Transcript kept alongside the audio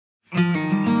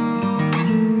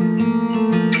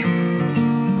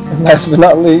Last but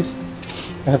not least,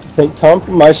 I have to thank Tom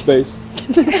from Myspace.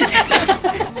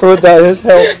 For without his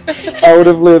help, I would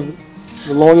have lived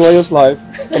the loneliest life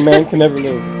a man can ever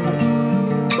live.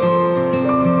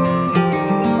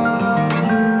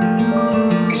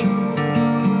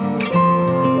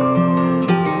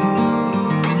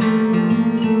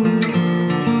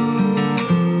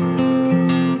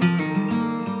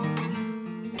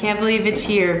 Can't believe it's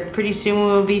here. Pretty soon we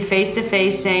will be face to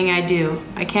face saying I do.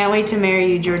 I can't wait to marry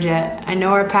you, Georgette. I know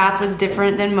our path was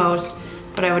different than most,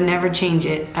 but I would never change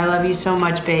it. I love you so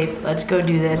much, babe. Let's go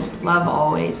do this. Love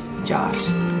always, Josh.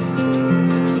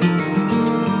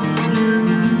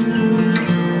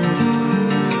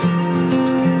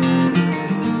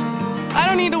 I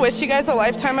don't need to wish you guys a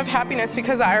lifetime of happiness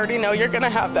because I already know you're gonna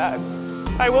have that.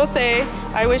 I will say,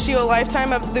 I wish you a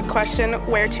lifetime of the question,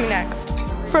 where to next?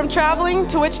 From traveling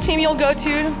to which team you'll go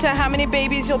to how many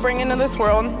babies you'll bring into this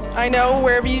world. I know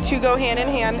wherever you two go hand in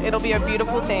hand, it'll be a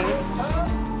beautiful thing.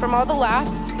 From all the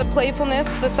laughs, the playfulness,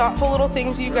 the thoughtful little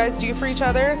things you guys do for each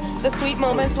other, the sweet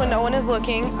moments when no one is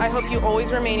looking, I hope you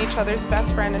always remain each other's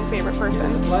best friend and favorite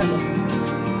person.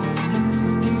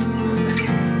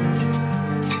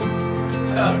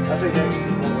 I think that's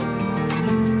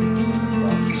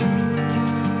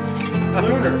a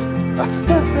lunar.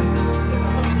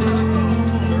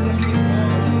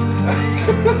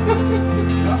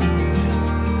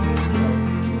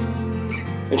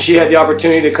 And she had the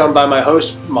opportunity to come by my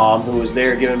host mom, who was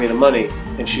there giving me the money,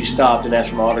 and she stopped and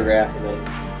asked for my autograph, and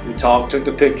then we talked, took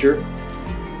the picture,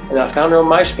 and I found her on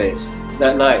Myspace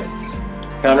that night.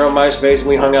 Found her on Myspace, and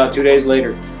we hung out 2 days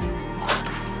later.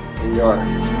 Here we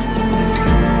are.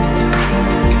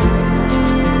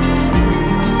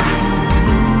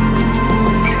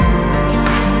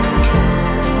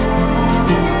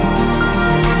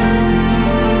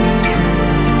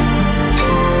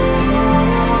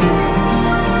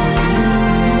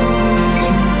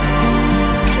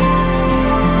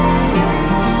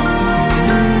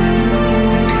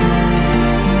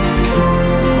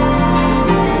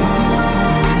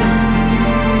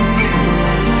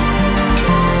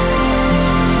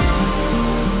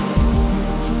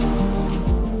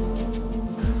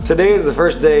 Today is the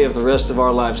first day of the rest of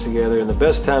our lives together, and the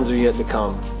best times are yet to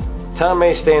come. Time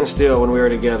may stand still when we are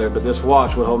together, but this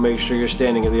watch will help make sure you're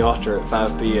standing at the altar at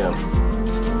 5 p.m.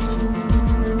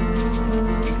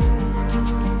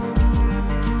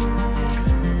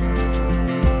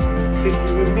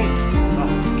 Picture with me.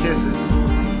 Kisses.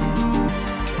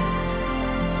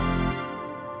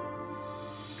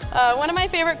 One of my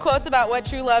favorite quotes about what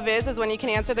true love is when you can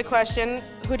answer the question,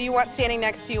 who do you want standing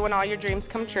next to you when all your dreams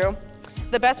come true?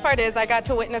 The best part is I got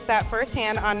to witness that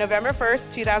firsthand on November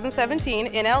 1st, 2017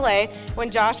 in LA when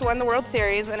Josh won the World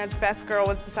Series and his best girl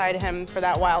was beside him for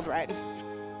that wild ride.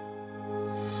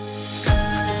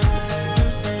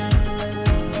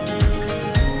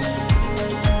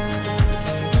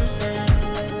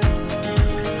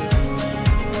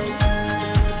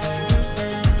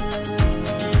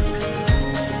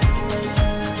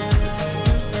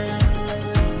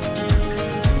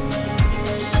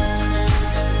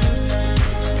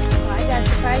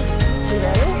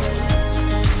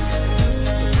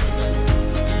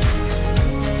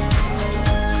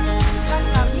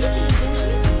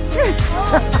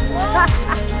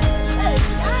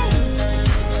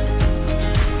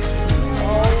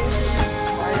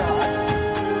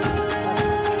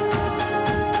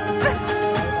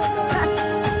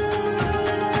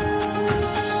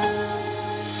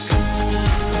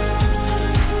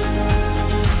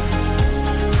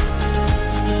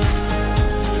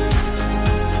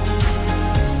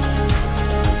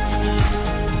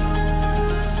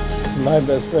 My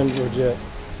best friend, Georgette,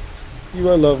 you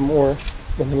are loved more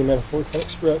than any metaphor can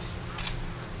express.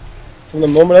 From the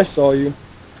moment I saw you,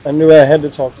 I knew I had to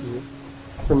talk to you.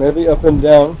 From every up and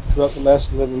down throughout the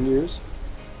last 11 years,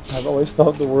 I've always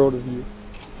thought the world of you.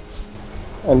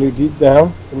 I knew deep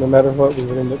down that no matter what, we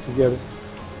would end up together.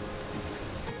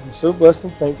 I'm so blessed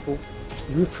and thankful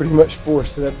you were pretty much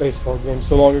forced to that baseball game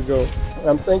so long ago. And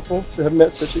I'm thankful to have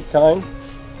met such a kind,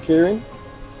 caring,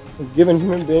 and giving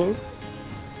human being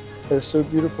that is so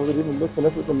beautiful that even looking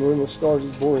up at the moon and the stars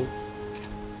is boring.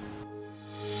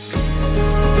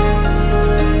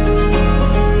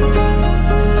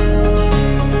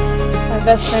 My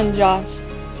best friend Josh.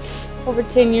 Over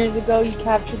 10 years ago, you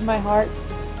captured my heart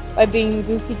by being the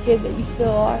goofy kid that you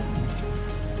still are.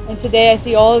 And today I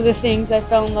see all of the things I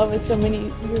fell in love with so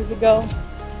many years ago.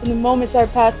 In the moments our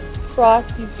paths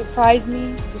crossed, you've surprised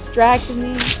me, distracted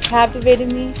me,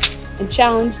 captivated me, and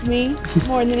challenged me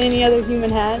more than any other human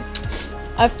has.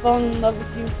 I've fallen in love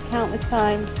with you countless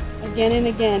times, again and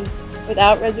again,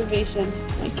 without reservation.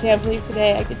 I can't believe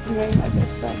today I get to marry my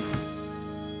best friend.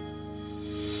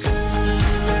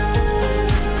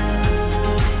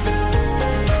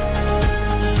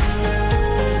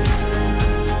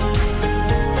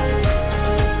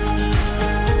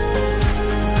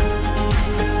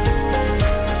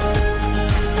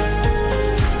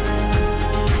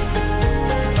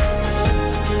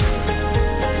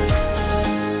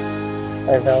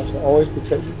 I vow to always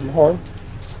protect you from harm,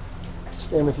 to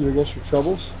stand with you against your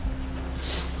troubles,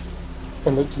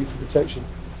 and look to you for protection.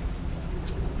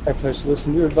 I pledge to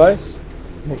listen to your advice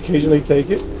and occasionally take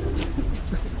it.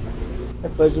 I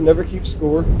pledge to never keep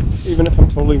score, even if I'm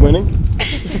totally winning.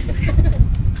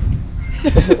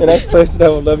 And I pledge that I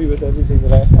will love you with everything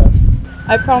that I have.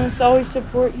 I promise to always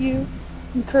support you,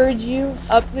 encourage you,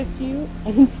 uplift you,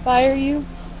 and inspire you.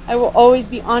 I will always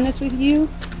be honest with you,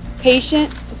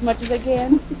 patient as much as I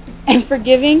can, and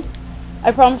forgiving.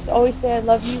 I promise to always say I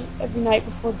love you every night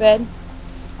before bed.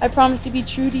 I promise to be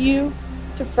true to you,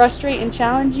 to frustrate and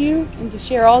challenge you, and to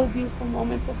share all the beautiful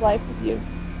moments of life with you.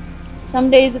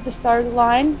 Some days at the start of the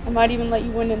line, I might even let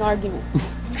you win an argument.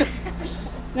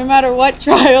 No matter what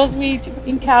trials we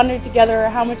encounter together or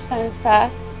how much time has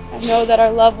passed, I know that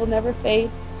our love will never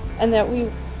fade and that we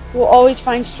will always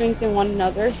find strength in one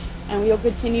another, and we will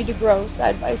continue to grow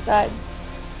side by side.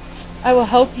 I will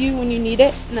help you when you need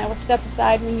it, and I will step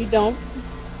aside when you don't.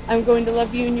 I'm going to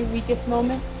love you in your weakest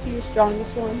moments to your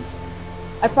strongest ones.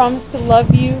 I promise to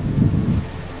love you.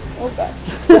 Oh God.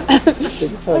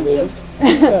 Take your time, baby.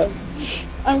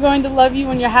 I'm going to love you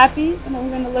when you're happy, and I'm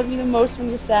going to love you the most when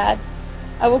you're sad.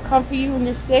 I will comfort you when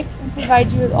you're sick and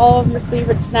provide you with all of your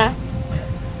favorite snacks.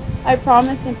 I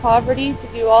promise in poverty to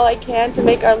do all I can to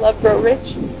make our love grow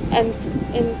rich, and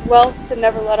in wealth to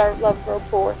never let our love grow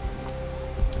poor.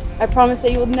 I promise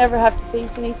that you will never have to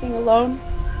face anything alone.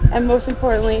 And most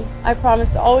importantly, I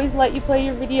promise to always let you play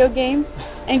your video games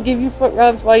and give you foot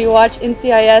rubs while you watch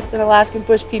NCIS and Alaskan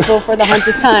Bush People for the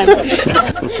 100th time.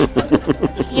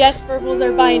 Yes, verbals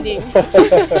are binding.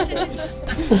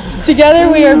 Together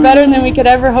we are better than we could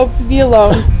ever hope to be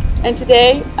alone. And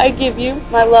today, I give you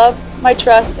my love, my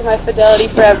trust, and my fidelity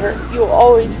forever. You will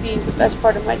always be the best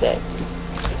part of my day.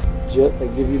 Jett, I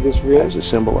give you this ring as a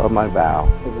symbol of my vow,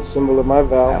 as a symbol of my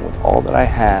vow, and with all that I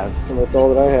have, and with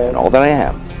all that I have, and all that I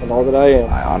am, and all that I am,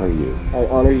 I honor you. I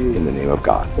honor you In the name of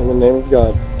God. In the name of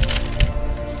God.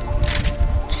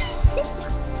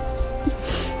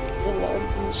 The Lord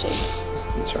in the shade.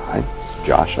 That's right.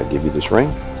 Josh, I give you this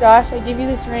ring Josh, I give you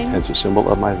this ring as a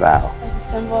symbol of my vow, as a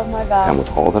symbol of my vow. and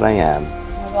with all that I am,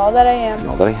 And with all that I am, and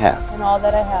all that I have, and all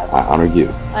that I have, I honor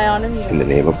you. I honor you. In the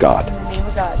name of God. In the name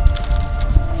of God.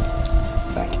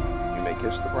 Thank you. You may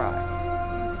kiss the bride.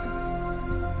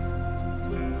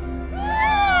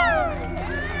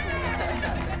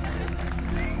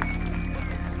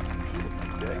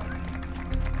 Okay.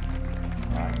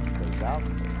 All right, face out.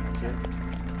 That's it.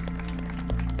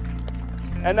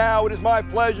 And now it is my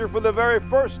pleasure for the very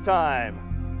first time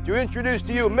to introduce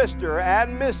to you Mr.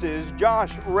 and Mrs.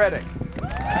 Josh Reddick.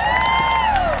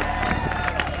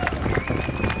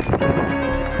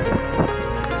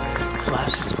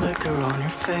 Flashes flicker on your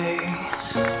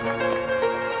face.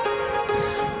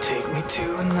 Take me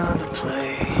to another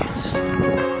place.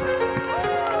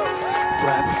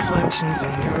 Bright reflections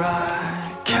in your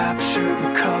eye. Capture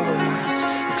the colors.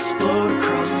 Explode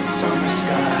across the summer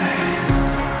sky.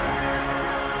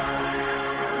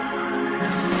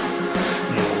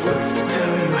 No words to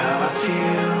tell you how I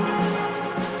feel.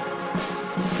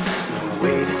 No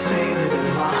way to say that in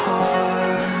my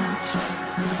heart.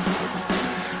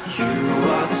 You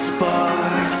are the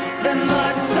spark that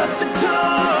lights up the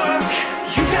dark.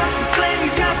 You got the flame,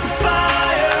 you got the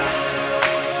fire.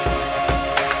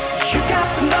 You got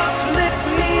the love to lift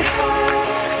me high.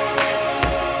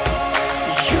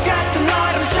 You got the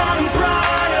light, I'm shining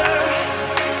brighter.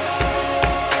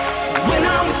 When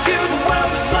I'm with you, the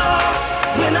world is lost.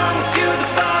 When I'm with you, the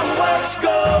fireworks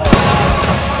go.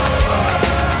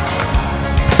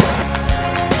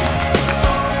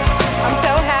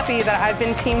 That I've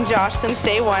been Team Josh since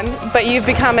day one, but you've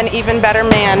become an even better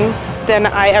man than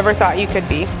I ever thought you could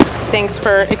be. Thanks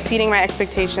for exceeding my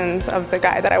expectations of the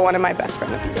guy that I wanted my best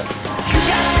friend to be with.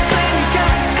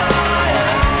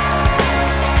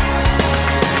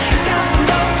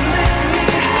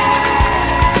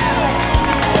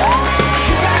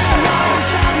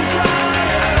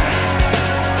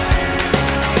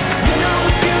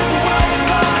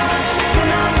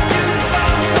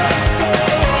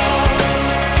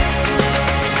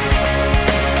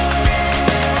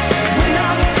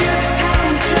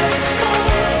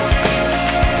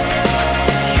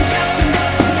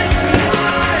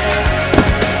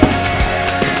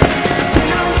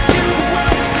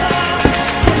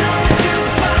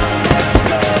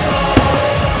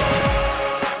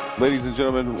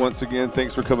 gentlemen, once again,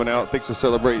 thanks for coming out. Thanks for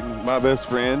celebrating my best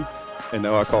friend. And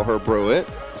now I call her Broette.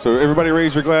 So everybody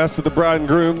raise your glass to the bride and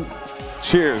groom.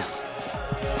 Cheers.